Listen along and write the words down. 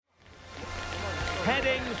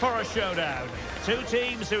Heading for a showdown. Two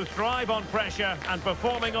teams who thrive on pressure and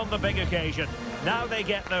performing on the big occasion. Now they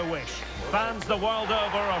get their wish. Fans the world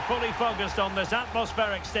over are fully focused on this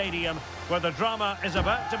atmospheric stadium where the drama is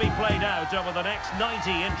about to be played out over the next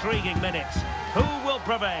 90 intriguing minutes. Who will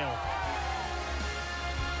prevail?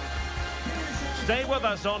 Stay with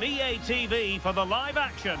us on EA TV for the live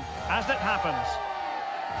action as it happens.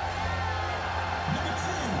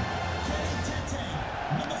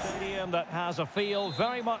 Stadium that has a feel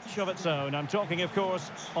very much of its own. I'm talking, of course,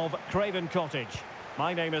 of Craven Cottage.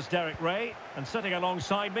 My name is Derek Ray, and sitting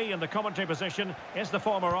alongside me in the commentary position is the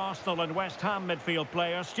former Arsenal and West Ham midfield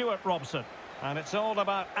player, Stuart Robson. And it's all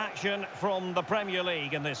about action from the Premier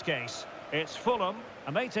League in this case. It's Fulham,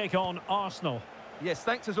 and they take on Arsenal. Yes,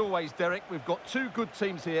 thanks as always, Derek. We've got two good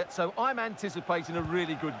teams here, so I'm anticipating a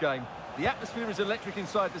really good game. The atmosphere is electric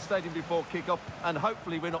inside the stadium before kick-off, and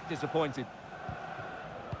hopefully we're not disappointed.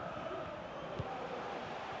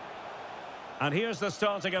 And here's the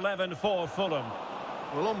starting 11 for Fulham.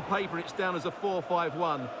 Well, on paper it's down as a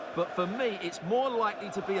 4-5-1, but for me it's more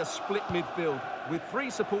likely to be a split midfield, with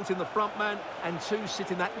three supporting the front man and two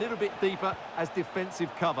sitting that little bit deeper as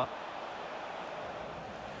defensive cover.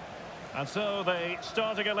 And so the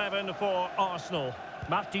starting 11 for Arsenal.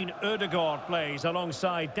 Martin Ødegaard plays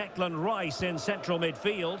alongside Declan Rice in central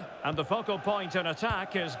midfield, and the focal point in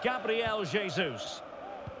attack is Gabriel Jesus.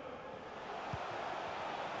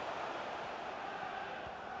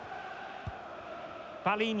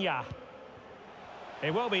 Palhinha.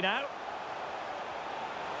 It will be now.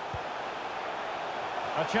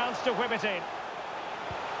 A chance to whip it in.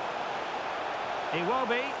 He will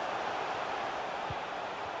be.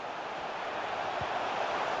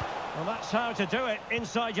 Well, that's how to do it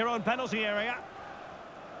inside your own penalty area.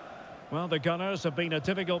 Well, the Gunners have been a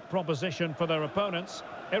difficult proposition for their opponents,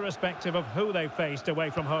 irrespective of who they've faced away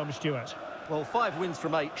from home, Stuart. Well, 5 wins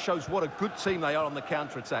from 8 shows what a good team they are on the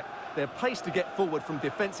counter-attack. Their pace to get forward from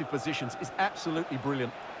defensive positions is absolutely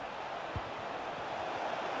brilliant.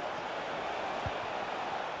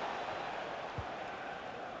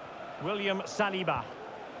 William Saliba.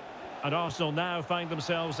 And Arsenal now find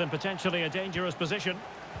themselves in potentially a dangerous position.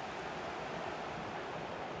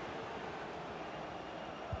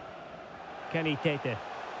 Kenny Tete.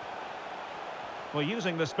 Well,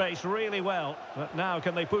 using the space really well, but now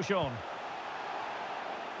can they push on?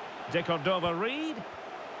 De Cordova-Reid.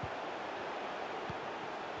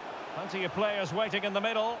 Plenty of players waiting in the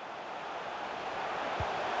middle.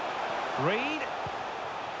 Reid.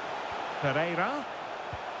 Pereira.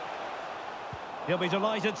 He'll be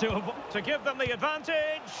delighted to give them the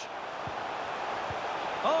advantage.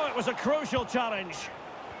 Oh, it was a crucial challenge.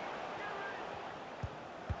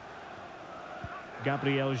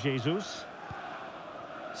 Gabriel Jesus.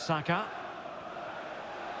 Saka.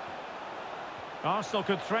 Arsenal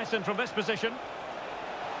could threaten from this position.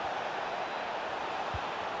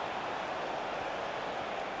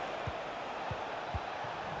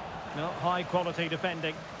 No, high quality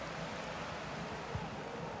defending.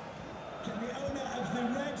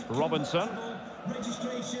 Robinson.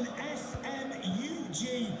 Registration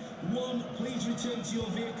SMUG1. Please return to your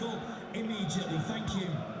vehicle immediately. Thank you.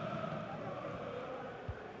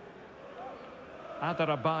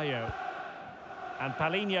 Adarabioyo. And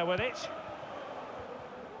Palhinha with it.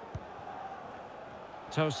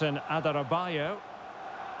 Tosin Adarabioyo.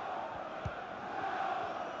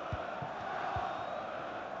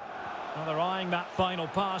 Well, they're eyeing that final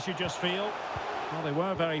pass, you just feel. Well, they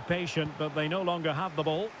were very patient, but they no longer have the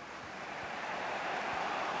ball.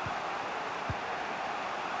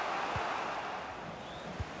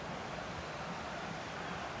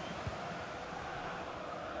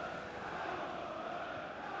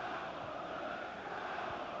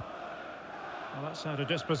 Well, that's how to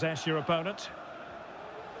dispossess your opponent.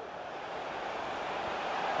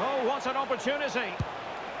 Oh, what an opportunity!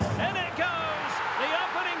 In it goes! The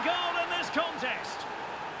opening goal in this contest!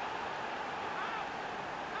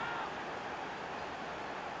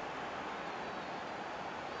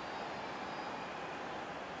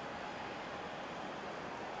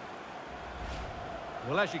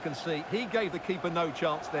 Well, as you can see, he gave the keeper no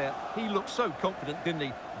chance there. He looked so confident, didn't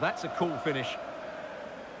he? That's a cool finish.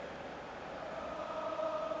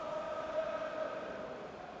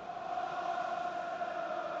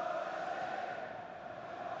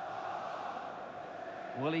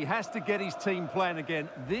 Well, he has to get his team playing again.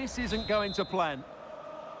 This isn't going to plan.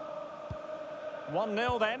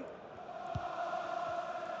 1-0 then.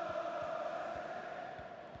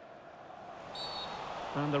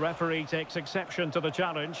 And the referee takes exception to the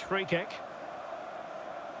challenge. Free kick.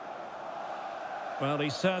 Well,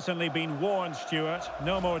 he's certainly been warned, Stuart.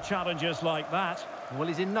 No more challenges like that. Well,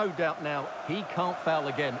 he's in no doubt now. He can't foul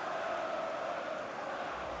again.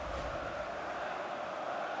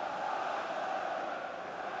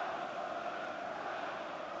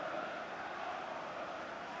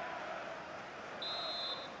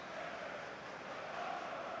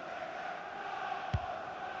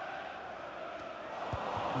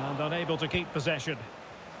 And unable to keep possession.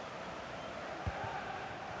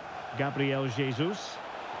 Gabriel Jesus.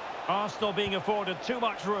 Arsenal being afforded too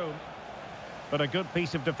much room. But a good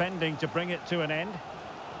piece of defending to bring it to an end.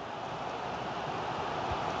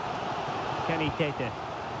 Kenny Tete.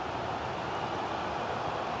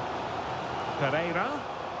 Pereira.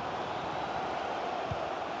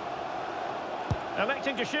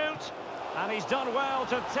 Electing to shoot. And he's done well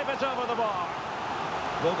to tip it over the bar.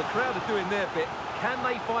 Well, the crowd are doing their bit. Can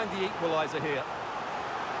they find the equaliser here?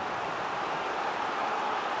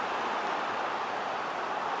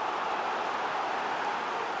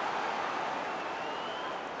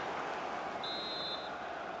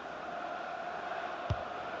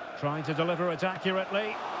 Trying to deliver it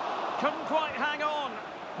accurately. Couldn't quite hang on.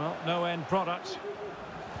 Well, no end product.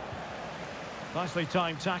 Nicely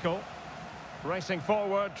timed tackle. Racing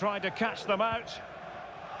forward, trying to catch them out.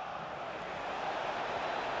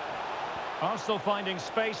 Arsenal finding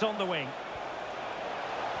space on the wing.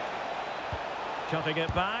 Cutting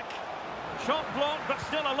it back. Shot blocked, but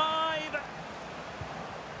still alive.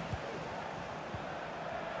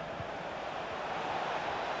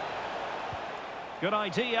 Good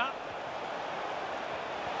idea.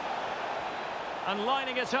 And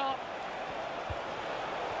lining it up.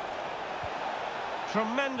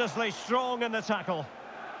 Tremendously strong in the tackle.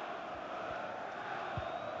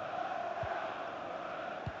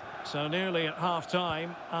 So nearly at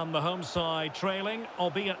half-time, and the home side trailing,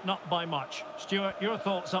 albeit not by much. Stuart, your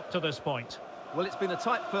thoughts up to this point? Well, it's been a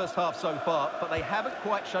tight first half so far, but they haven't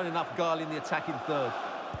quite shown enough guile in the attacking third.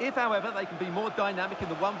 If, however, they can be more dynamic in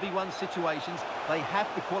the 1v1 situations, they have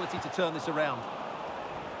the quality to turn this around.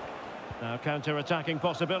 Now counter-attacking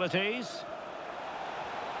possibilities.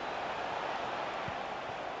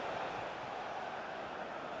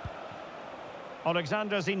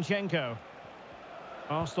 Alexander Zinchenko.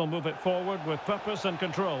 Arsenal move it forward with purpose and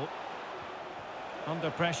control. Under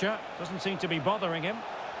pressure, doesn't seem to be bothering him.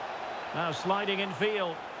 Now sliding in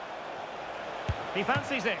field. He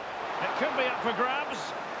fancies it. It could be up for grabs.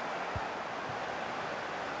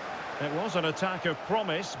 It was an attack of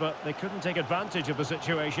promise, but they couldn't take advantage of the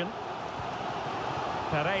situation.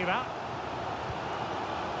 Pereira.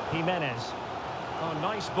 Jimenez. Oh,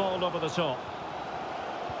 nice ball over the top.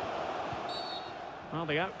 Well,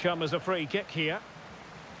 the outcome is a free kick here.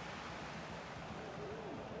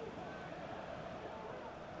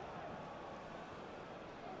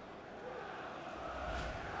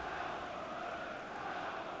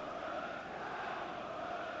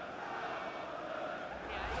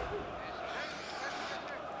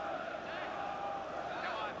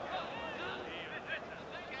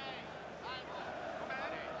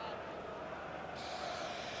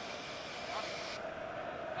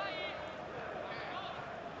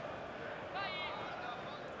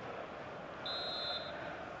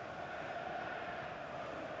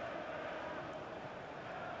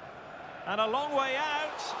 And a long way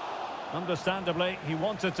out. Understandably, he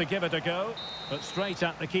wanted to give it a go, but straight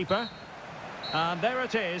at the keeper. And there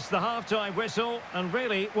it is, the half-time whistle, and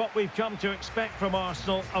really what we've come to expect from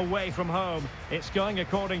Arsenal away from home. It's going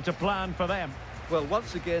according to plan for them. Well,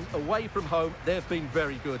 once again, away from home, they've been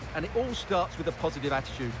very good. And it all starts with a positive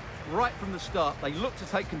attitude. Right from the start, they looked to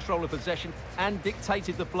take control of possession and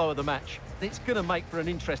dictated the flow of the match. It's going to make for an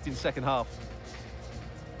interesting second half.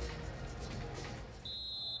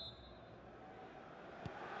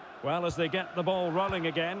 Well, as they get the ball rolling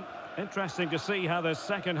again, interesting to see how the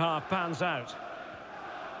second half pans out.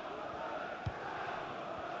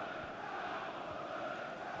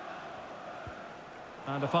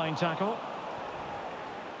 And a fine tackle.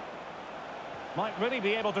 Might really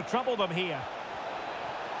be able to trouble them here.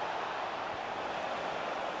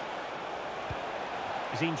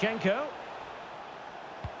 Zinchenko.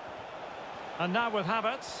 And now with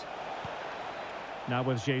Havertz. Now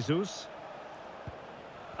with Jesus.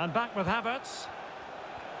 And back with Havertz.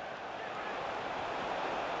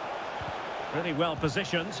 Really well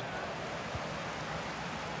positioned.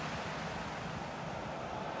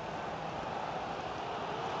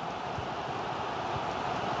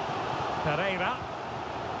 Pereira.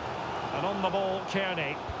 And on the ball,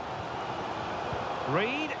 Kearney.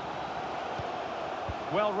 Reed.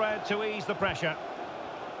 Well read to ease the pressure.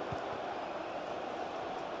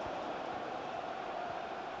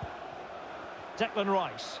 Declan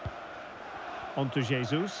Rice. On to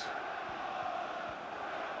Jesus.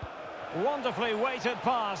 Wonderfully weighted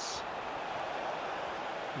pass.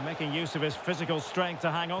 Making use of his physical strength to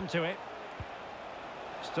hang on to it.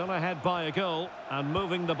 Still ahead by a goal and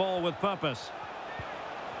moving the ball with purpose.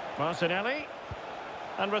 Martinelli.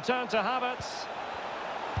 And return to Havertz.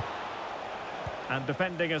 And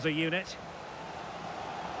defending as a unit.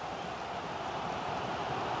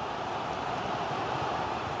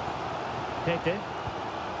 Tete.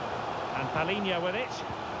 And Palhinha with it.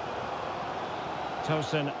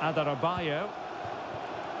 Tosin Adarabioyo.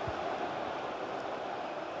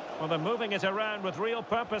 Well, they're moving it around with real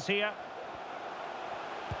purpose here.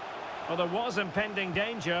 Well, there was impending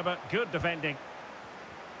danger, but good defending.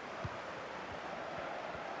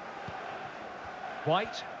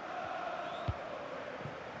 White.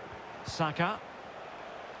 Saka.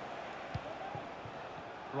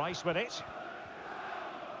 Rice with it.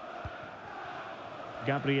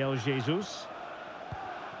 Gabriel Jesus.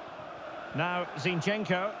 Now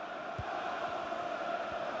Zinchenko.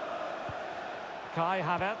 Kai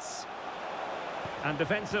Havertz. And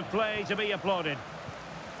defensive play to be applauded.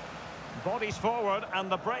 Bodies forward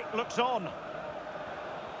and the break looks on.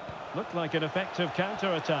 Looked like an effective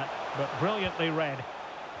counter-attack, but brilliantly read.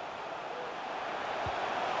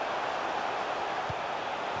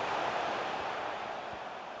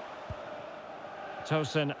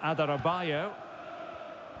 Tosin Adarabioyo.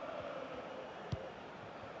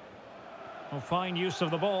 Well, fine use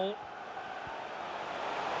of the ball.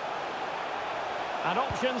 And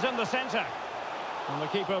options in the centre. And the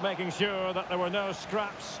keeper making sure that there were no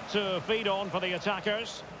scraps to feed on for the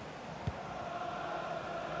attackers.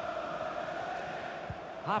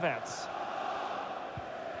 Havertz.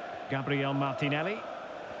 Gabriel Martinelli.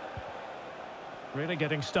 Really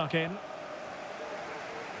getting stuck in.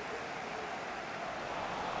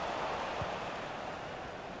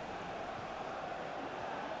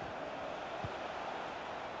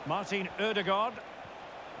 Martin Ødegaard.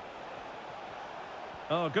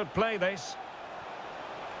 Oh, good play this.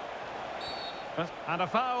 And a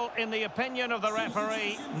foul in the opinion of the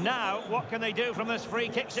referee. Now, what can they do from this free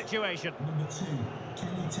kick situation?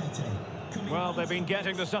 Well, they've been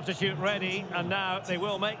getting the substitute ready, and now they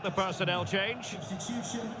will make the personnel change.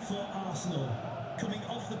 Substitution for Arsenal. Coming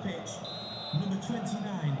off the pitch, number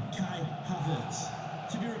 29, Kai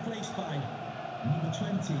Havertz. To be replaced by number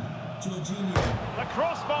 20, Jorginho. The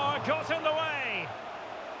crossbar got in the way.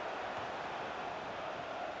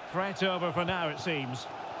 Threat over for now, it seems.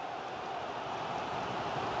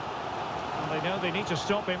 And they know they need to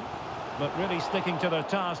stop him, but really sticking to their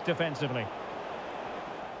task defensively.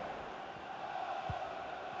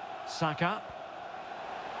 Saka.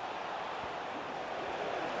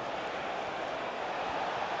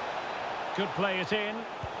 Could play it in.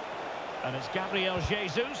 And it's Gabriel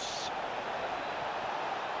Jesus.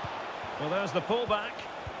 Well, there's the pullback.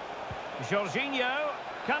 Jorginho.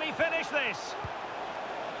 Can he finish this?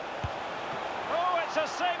 Oh, it's a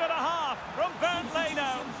save and a half from Bernd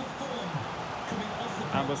Leno.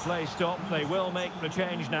 And with play stopped, they will make the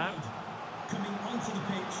change now. Coming onto the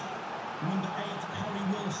pitch, number 8, Harry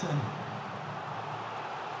Wilson.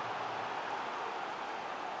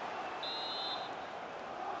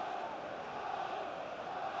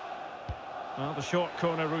 Well, the short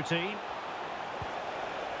corner routine.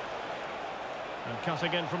 And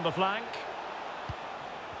cutting in from the flank.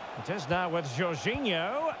 It is now with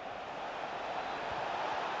Jorginho.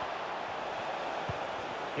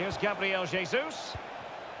 Here's Gabriel Jesus.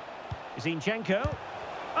 Zinchenko.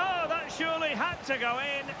 Oh, that surely had to go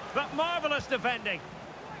in, but marvellous defending.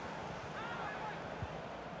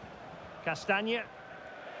 Castagne.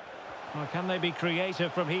 Well, can they be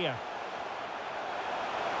creative from here?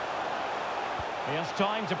 He has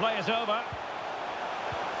time to play it over.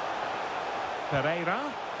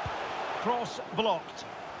 Pereira. Cross blocked.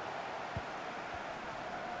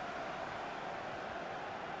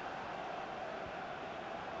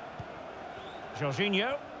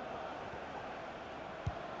 Jorginho.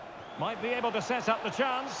 Might be able to set up the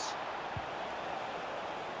chance.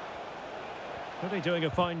 Really doing a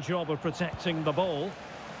fine job of protecting the ball.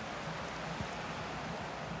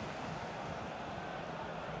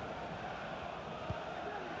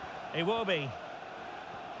 Iwobi.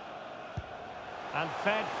 And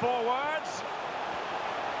fed forwards.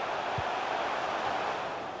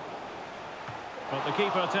 But the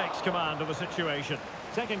keeper takes command of the situation.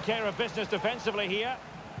 Taking care of business defensively here.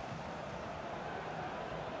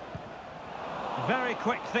 Very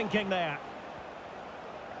quick thinking there.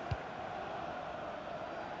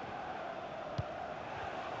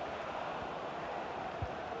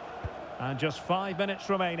 And just 5 minutes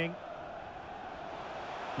remaining.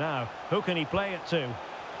 Now, who can he play it to?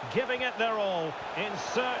 Giving it their all in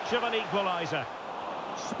search of an equaliser.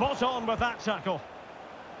 Spot on with that tackle.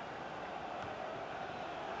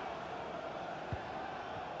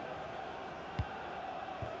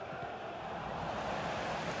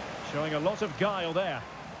 Showing a lot of guile there.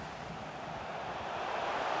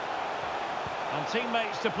 And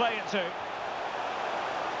teammates to play it to.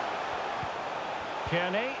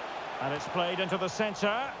 Kearney, and it's played into the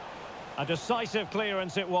centre. A decisive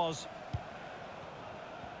clearance it was.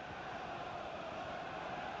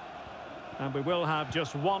 And we will have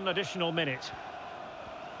just one additional minute.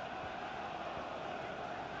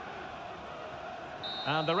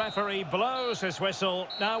 And the referee blows his whistle.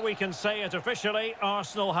 Now we can say it officially.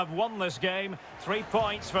 Arsenal have won this game. 3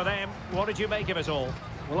 points for them. What did you make of it all?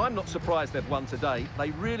 Well, I'm not surprised they've won today.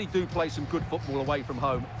 They really do play some good football away from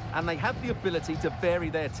home, and they have the ability to vary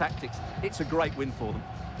their tactics. It's a great win for them.